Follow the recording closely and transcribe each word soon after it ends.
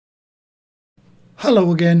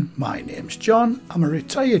Hello again, my name's John. I'm a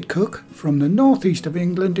retired cook from the northeast of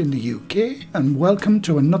England in the UK, and welcome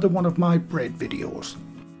to another one of my bread videos.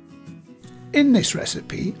 In this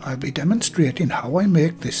recipe I'll be demonstrating how I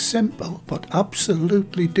make this simple but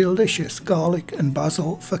absolutely delicious garlic and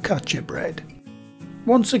basil focaccia bread.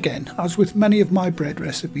 Once again, as with many of my bread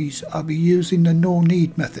recipes, I'll be using the no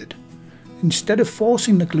knead method. Instead of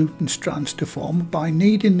forcing the gluten strands to form by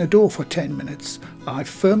kneading the dough for 10 minutes, I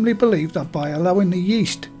firmly believe that by allowing the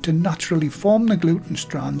yeast to naturally form the gluten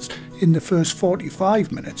strands in the first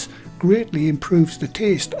 45 minutes greatly improves the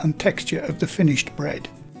taste and texture of the finished bread.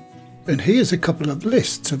 And here's a couple of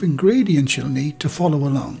lists of ingredients you'll need to follow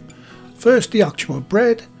along. First, the actual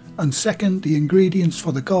bread, and second, the ingredients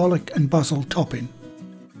for the garlic and basil topping.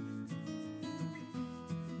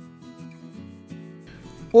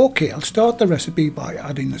 Okay, I'll start the recipe by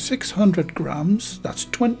adding the 600 grams, that's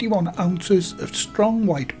 21 ounces of strong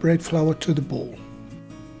white bread flour to the bowl.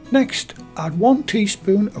 Next, add 1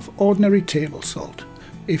 teaspoon of ordinary table salt.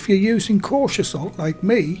 If you're using kosher salt like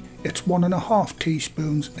me, it's 1.5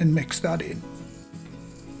 teaspoons, and mix that in.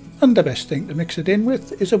 And the best thing to mix it in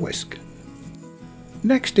with is a whisk.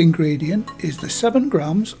 Next ingredient is the 7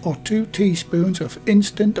 grams or 2 teaspoons of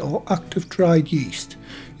instant or active dried yeast.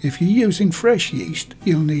 If you're using fresh yeast,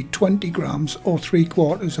 you'll need 20 grams or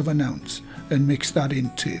 3/4 of an ounce, and mix that in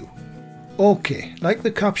too. Okay, like the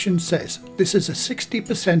caption says, this is a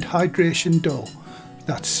 60% hydration dough.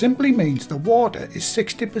 That simply means the water is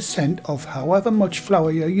 60% of however much flour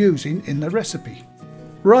you're using in the recipe.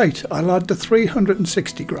 Right, I'll add the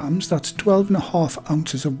 360 grams, that's 12.5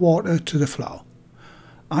 ounces of water to the flour.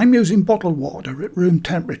 I'm using bottled water at room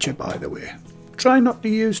temperature, by the way. Try not to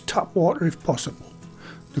use tap water if possible.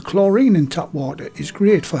 The chlorine in tap water is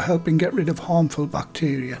great for helping get rid of harmful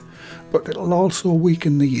bacteria, but it'll also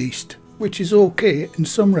weaken the yeast, which is okay in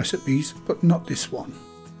some recipes but not this one.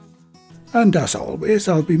 And as always,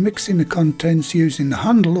 I'll be mixing the contents using the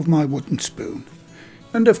handle of my wooden spoon.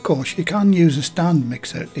 And of course you can use a stand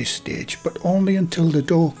mixer at this stage, but only until the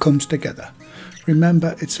dough comes together.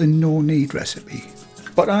 Remember, it's a no knead recipe.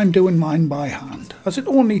 But I'm doing mine by hand, as it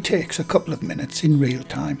only takes a couple of minutes in real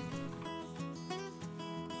time.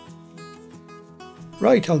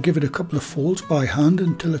 Right, I'll give it a couple of folds by hand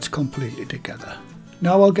until it's completely together.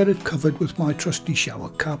 Now I'll get it covered with my trusty shower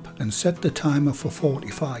cap and set the timer for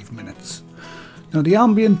 45 minutes. Now the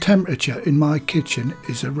ambient temperature in my kitchen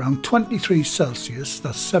is around 23 Celsius,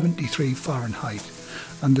 that's 73 Fahrenheit,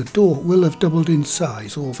 and the dough will have doubled in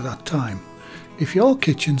size over that time. If your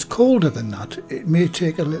kitchen's colder than that, it may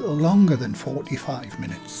take a little longer than 45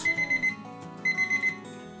 minutes.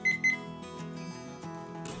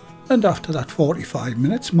 And after that 45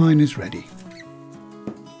 minutes, mine is ready.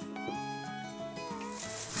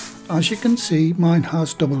 As you can see, mine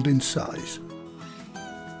has doubled in size.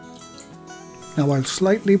 Now I'll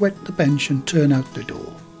slightly wet the bench and turn out the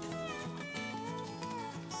dough.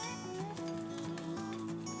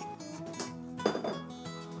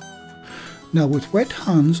 Now with wet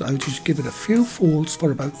hands, I'll just give it a few folds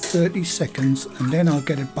for about 30 seconds, and then I'll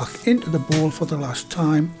get it back into the bowl for the last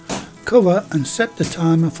time, cover and set the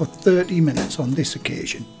timer for 30 minutes on this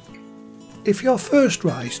occasion. If your first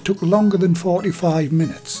rise took longer than 45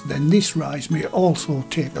 minutes, then this rise may also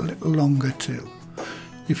take a little longer too.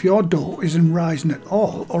 If your dough isn't rising at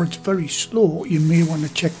all, or it's very slow, you may want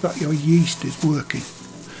to check that your yeast is working.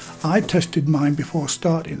 I tested mine before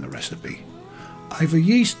starting the recipe. I have a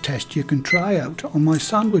yeast test you can try out on my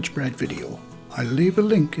sandwich bread video. I'll leave a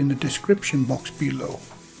link in the description box below.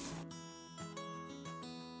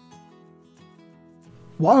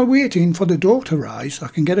 While waiting for the dough to rise, I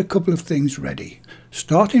can get a couple of things ready.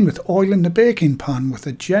 Starting with oiling the baking pan with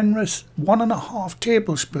a generous 1.5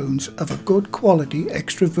 tablespoons of a good quality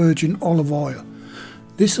extra virgin olive oil.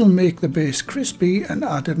 This will make the base crispy and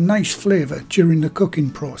add a nice flavour during the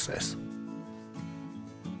cooking process.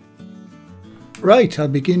 Right, I'll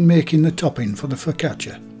begin making the topping for the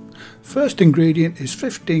focaccia. First ingredient is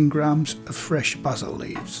 15 grams of fresh basil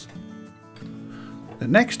leaves. The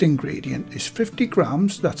next ingredient is 50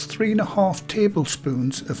 grams, that's 3.5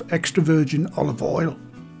 tablespoons of extra virgin olive oil.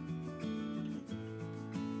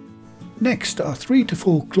 Next are 3 to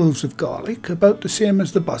 4 cloves of garlic, about the same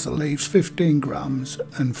as the basil leaves, 15 grams,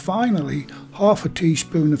 and finally half a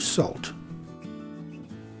teaspoon of salt.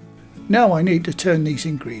 Now I need to turn these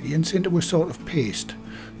ingredients into a sort of paste.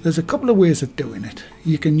 There's a couple of ways of doing it.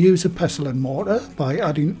 You can use a pestle and mortar by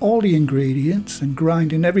adding all the ingredients and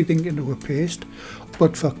grinding everything into a paste,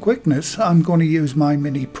 but for quickness I'm going to use my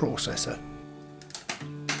mini processor.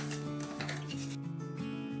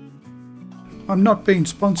 I'm not being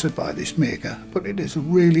sponsored by this maker, but it is a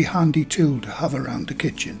really handy tool to have around the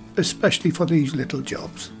kitchen, especially for these little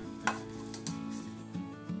jobs.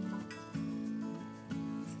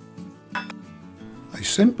 I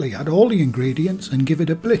simply add all the ingredients and give it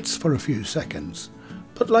a blitz for a few seconds.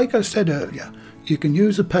 But like I said earlier, you can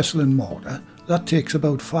use a pestle and mortar, that takes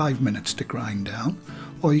about 5 minutes to grind down,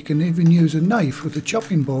 or you can even use a knife with a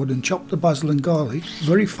chopping board and chop the basil and garlic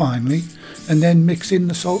very finely and then mix in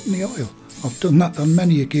the salt and the oil. I've done that on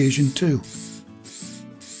many occasions too.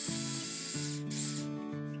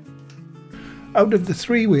 Out of the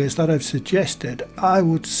 3 ways that I've suggested, I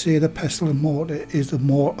would say the pestle and mortar is the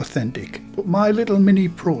more authentic, but my little mini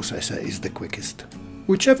processor is the quickest.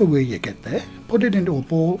 Whichever way you get there, put it into a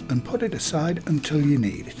bowl and put it aside until you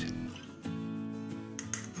need it.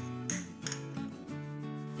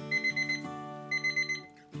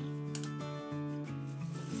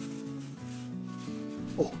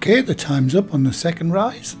 Okay, the time's up on the second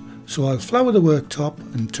rise, so I'll flour the worktop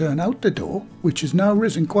and turn out the dough, which has now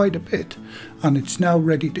risen quite a bit, and it's now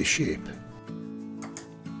ready to shape.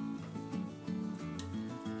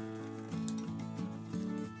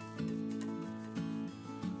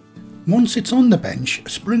 Once it's on the bench,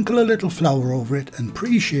 sprinkle a little flour over it and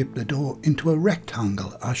pre-shape the dough into a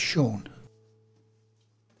rectangle as shown.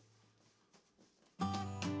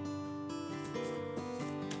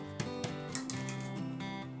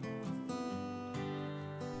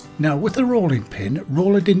 Now with a rolling pin,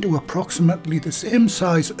 roll it into approximately the same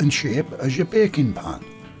size and shape as your baking pan.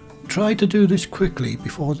 Try to do this quickly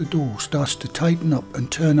before the dough starts to tighten up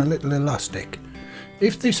and turn a little elastic.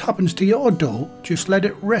 If this happens to your dough, just let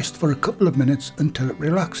it rest for a couple of minutes until it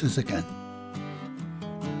relaxes again.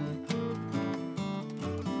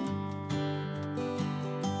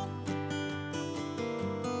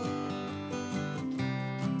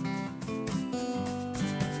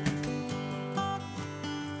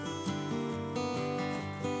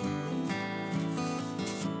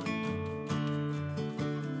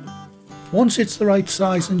 Once it's the right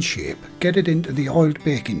size and shape, get it into the oiled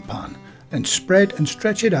baking pan and spread and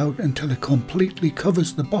stretch it out until it completely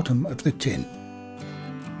covers the bottom of the tin.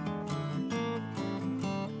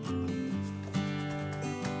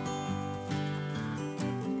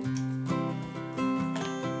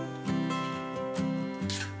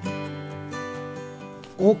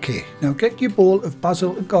 Okay, now get your bowl of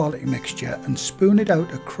basil and garlic mixture and spoon it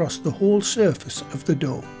out across the whole surface of the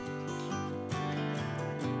dough.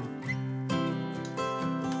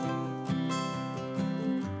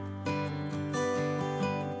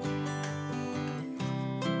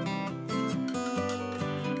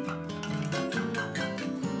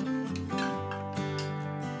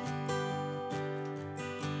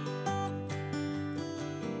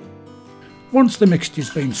 Once the mixture's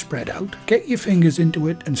been spread out, get your fingers into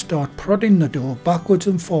it and start prodding the dough backwards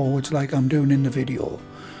and forwards like I'm doing in the video.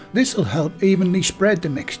 This will help evenly spread the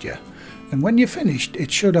mixture, and when you're finished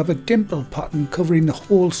it should have a dimple pattern covering the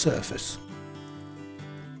whole surface.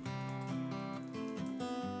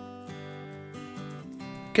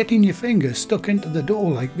 Getting your fingers stuck into the dough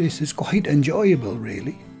like this is quite enjoyable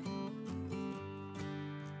really.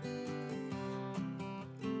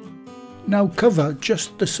 Now cover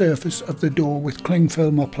just the surface of the dough with cling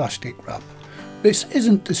film or plastic wrap. This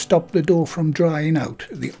isn't to stop the dough from drying out,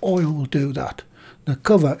 the oil will do that. The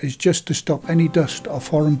cover is just to stop any dust or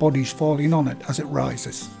foreign bodies falling on it as it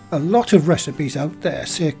rises. A lot of recipes out there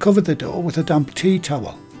say cover the dough with a damp tea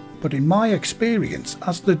towel, but in my experience,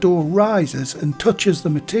 as the dough rises and touches the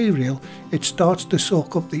material, it starts to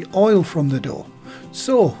soak up the oil from the dough.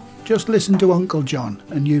 So just listen to Uncle John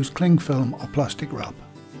and use cling film or plastic wrap.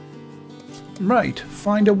 Right,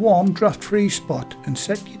 find a warm draft-free spot and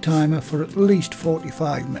set your timer for at least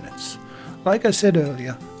 45 minutes. Like I said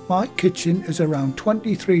earlier, my kitchen is around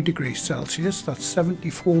 23 degrees Celsius, that's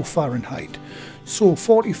 74 Fahrenheit, so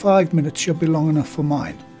 45 minutes should be long enough for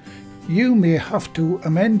mine. You may have to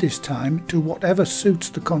amend this time to whatever suits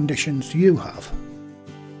the conditions you have.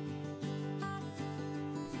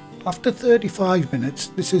 After 35 minutes,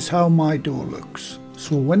 this is how my dough looks.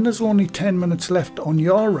 So when there's only 10 minutes left on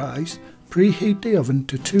your rise, preheat the oven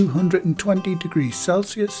to 220 degrees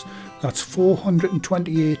Celsius, that's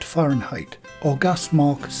 428 Fahrenheit, or gas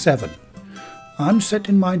mark 7. I'm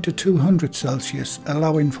setting mine to 200 Celsius,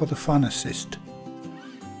 allowing for the fan assist.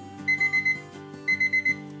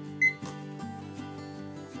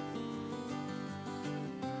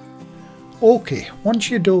 Okay, once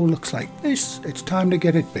your dough looks like this, it's time to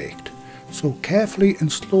get it baked. So carefully and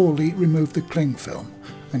slowly remove the cling film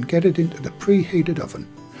and get it into the preheated oven.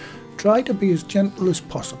 Try to be as gentle as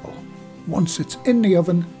possible. Once it's in the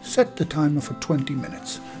oven, set the timer for 20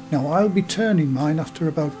 minutes. Now I'll be turning mine after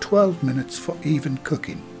about 12 minutes for even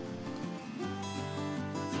cooking.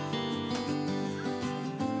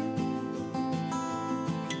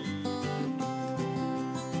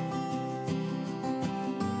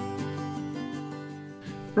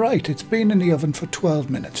 Right, it's been in the oven for 12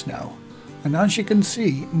 minutes now, and as you can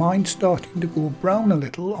see, mine's starting to go brown a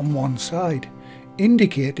little on one side,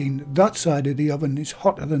 indicating that side of the oven is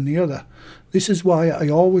hotter than the other. This is why I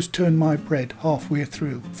always turn my bread halfway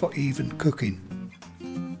through for even cooking.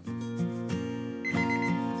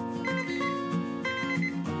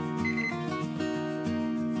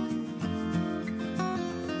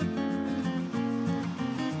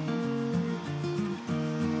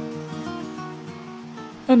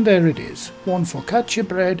 And there it is, one focaccia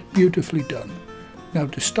bread beautifully done. Now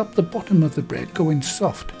to stop the bottom of the bread going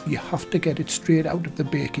soft, you have to get it straight out of the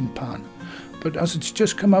baking pan. But as it's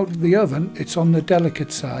just come out of the oven, it's on the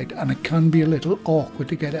delicate side and it can be a little awkward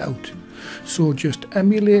to get out. So just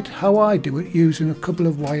emulate how I do it using a couple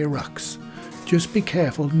of wire racks. Just be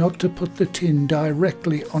careful not to put the tin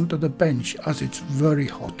directly onto the bench as it's very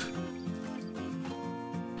hot.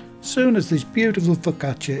 Soon as this beautiful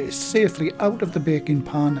focaccia is safely out of the baking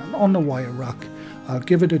pan and on the wire rack, I'll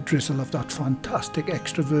give it a drizzle of that fantastic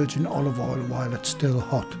extra virgin olive oil while it's still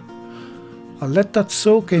hot. I'll let that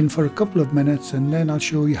soak in for a couple of minutes and then I'll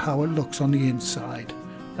show you how it looks on the inside,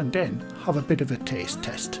 and then have a bit of a taste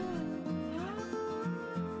test.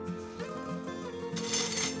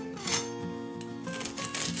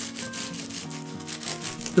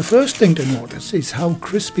 The first thing to notice is how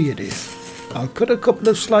crispy it is. I'll cut a couple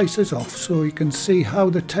of slices off so you can see how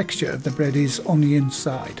the texture of the bread is on the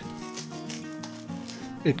inside.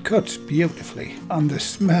 It cuts beautifully and the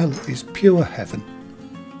smell is pure heaven.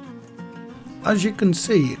 As you can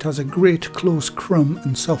see, it has a great close crumb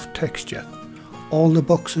and soft texture. All the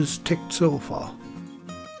boxes ticked so far.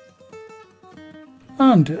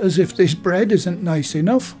 And as if this bread isn't nice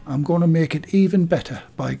enough, I'm going to make it even better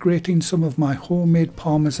by grating some of my homemade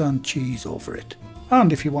Parmesan cheese over it.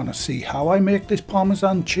 And if you want to see how I make this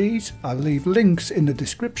Parmesan cheese, I'll leave links in the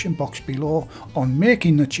description box below on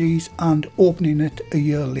making the cheese and opening it a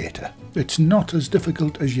year later. It's not as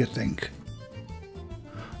difficult as you think.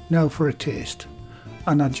 Now for a taste,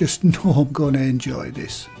 and I just know I'm going to enjoy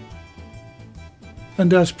this.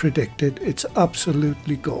 And as predicted, it's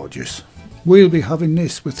absolutely gorgeous. We'll be having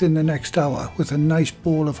this within the next hour with a nice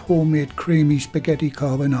bowl of homemade creamy spaghetti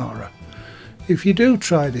carbonara. If you do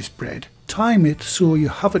try this bread, time it so you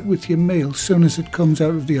have it with your meal soon as it comes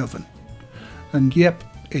out of the oven. And yep,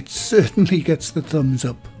 it certainly gets the thumbs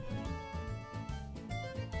up.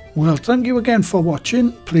 Well, thank you again for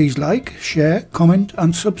watching. Please like, share, comment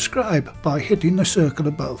and subscribe by hitting the circle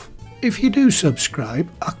above. If you do subscribe,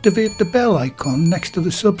 activate the bell icon next to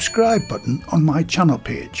the subscribe button on my channel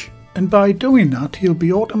page. And by doing that, you'll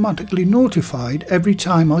be automatically notified every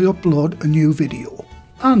time I upload a new video.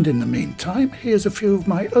 And in the meantime, here's a few of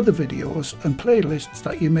my other videos and playlists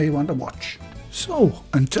that you may want to watch. So,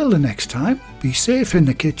 until the next time, be safe in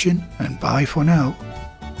the kitchen and bye for now.